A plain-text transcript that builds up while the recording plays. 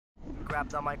grab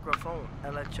the microphone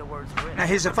and let your words rip. Now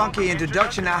here's a funky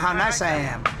introduction of how nice I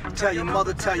am. Tell your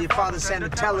mother, tell your father, send a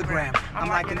telegram. I'm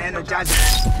like an energizer.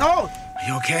 Oh! Are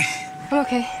you okay? I'm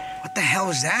okay. What the hell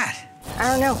was that? I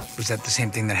don't know. Was that the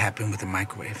same thing that happened with the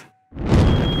microwave? You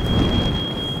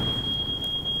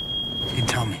can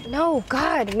tell me. No,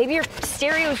 God, maybe your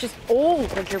stereo is just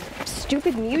old, like your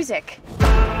stupid music.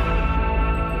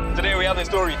 Today we have a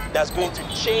story that's going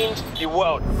to change the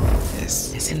world.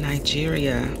 This is in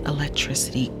Nigeria,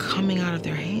 electricity coming out of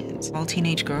their hands. All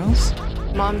teenage girls.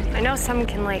 Mom, I know some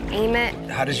can, like, aim it.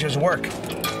 How does yours work?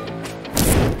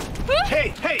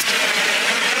 Hey, hey!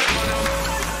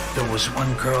 There was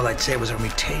one girl, I'd say it was a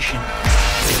mutation.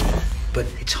 But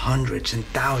it's hundreds and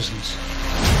thousands.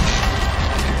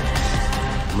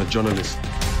 I'm a journalist.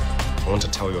 I want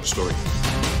to tell you a story.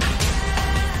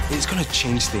 It's gonna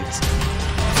change things.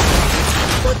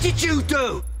 What did you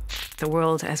do? The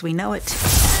world as we know it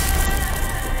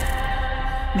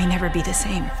may never be the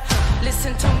same.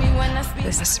 Listen to me when I speak.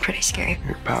 This is pretty scary.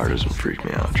 Your power doesn't freak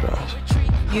me out, Charles.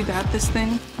 You got this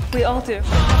thing? We all do.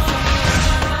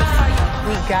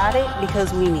 We got it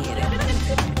because we need it.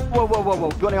 Whoa, whoa, whoa,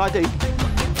 whoa. You got any ID?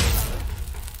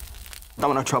 Don't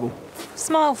want no trouble.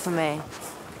 Smile for me.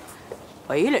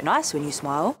 Well, you look nice when you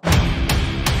smile.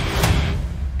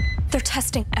 They're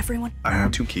testing everyone. I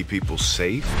have to keep people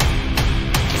safe.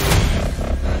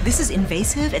 This is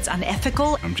invasive, it's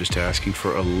unethical. I'm just asking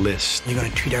for a list. You're gonna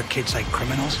treat our kids like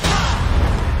criminals?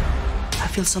 I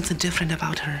feel something different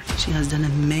about her. She has done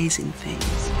amazing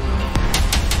things.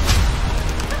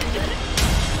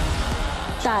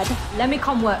 Dad, let me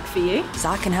come work for you, so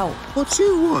I can help. What do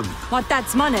you want? My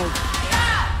dad's money.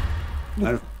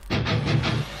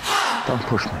 Don't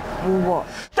push me. What?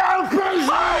 Don't push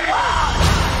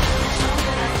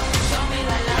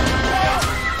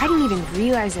I didn't even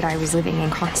realize that I was living in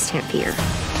constant fear.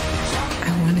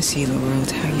 I want to see the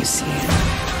world how you see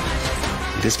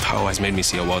it. This power has made me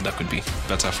see a world that could be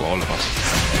better for all of us.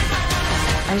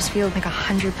 I just feel like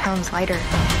 100 pounds lighter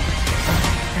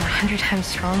and 100 times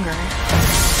stronger.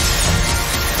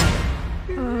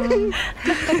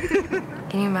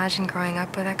 Can you imagine growing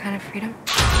up with that kind of freedom?